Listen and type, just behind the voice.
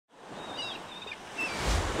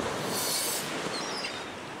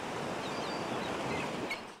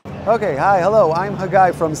Okay, hi, hello, I'm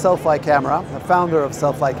Hagai from SELFLY Camera, the founder of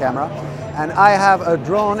SELFLY Camera, and I have a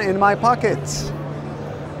drone in my pocket.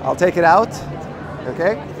 I'll take it out,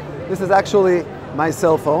 okay? This is actually my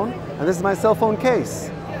cell phone, and this is my cell phone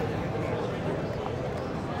case.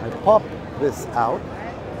 I pop this out.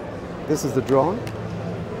 This is the drone.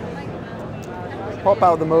 Pop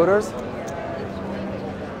out the motors,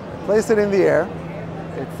 place it in the air.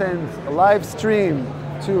 It sends a live stream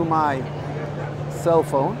to my cell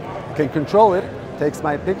phone. You can control it. Takes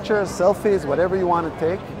my pictures, selfies, whatever you want to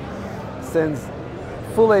take. Sends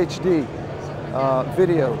full HD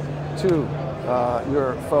video to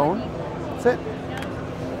your phone. That's it.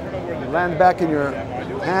 You land back in your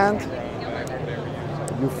hand.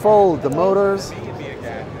 You fold the motors.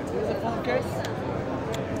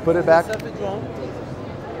 Put it back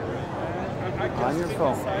on your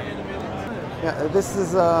phone. Yeah, this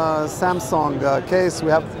is a Samsung case.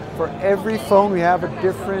 We have, for every phone, we have a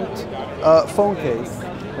different phone case.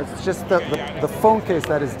 It's just the phone case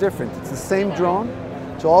that is different. It's the same drone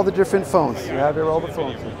to all the different phones. You have here all the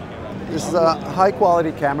phones. This is a high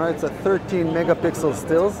quality camera. It's a 13 megapixel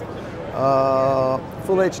stills,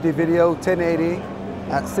 full HD video, 1080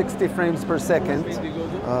 at 60 frames per second,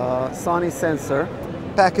 Sony sensor,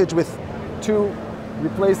 package with 2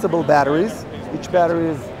 replaceable batteries. Each battery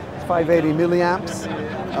is 580 milliamps.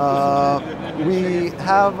 We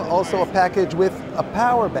have also a package with a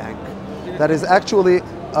power bank that is actually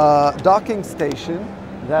a docking station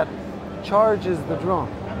that charges the drone.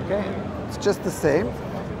 Okay, it's just the same.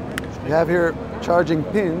 You have here charging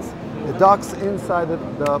pins. It docks inside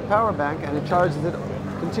the power bank and it charges it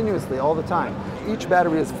continuously all the time. Each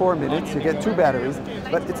battery is 4 minutes. You get 2 batteries,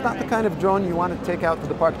 but it's not the kind of drone you want to take out to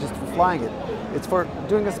the park just for flying it. It's for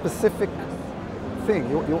doing a specific thing.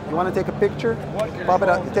 You want to take a picture, pop it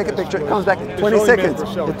out, you take a picture, it comes back in 20 seconds.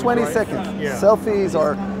 In 20 seconds. Yeah. Selfies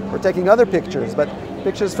or taking other pictures, but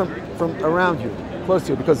pictures from around you, close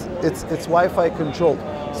to you, because it's Wi-Fi controlled.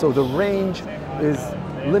 So the range is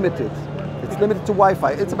limited. It's limited to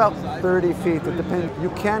Wi-Fi. It's about 30 feet. It depends.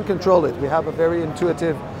 You can control it. We have a very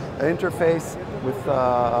intuitive interface with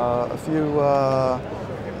a few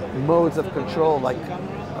modes of control, like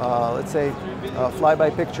let's say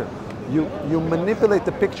fly-by picture. You manipulate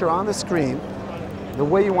the picture on the screen the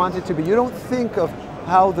way you want it to be. You don't think of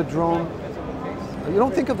how the drone, you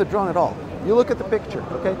don't think of the drone at all. You look at the picture,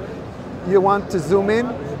 okay? You want to zoom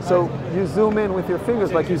in, so you zoom in with your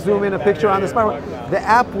fingers, like you zoom in a picture on the smartphone. The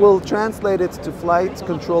app will translate it to flight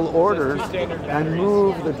control orders and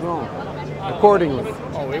move the drone accordingly.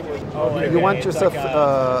 You want yourself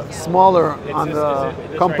smaller on the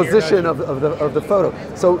composition of the photo.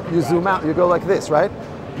 So you zoom out, you go like this, right?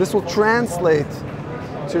 This will translate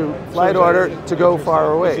to flight order to go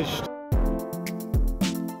far away.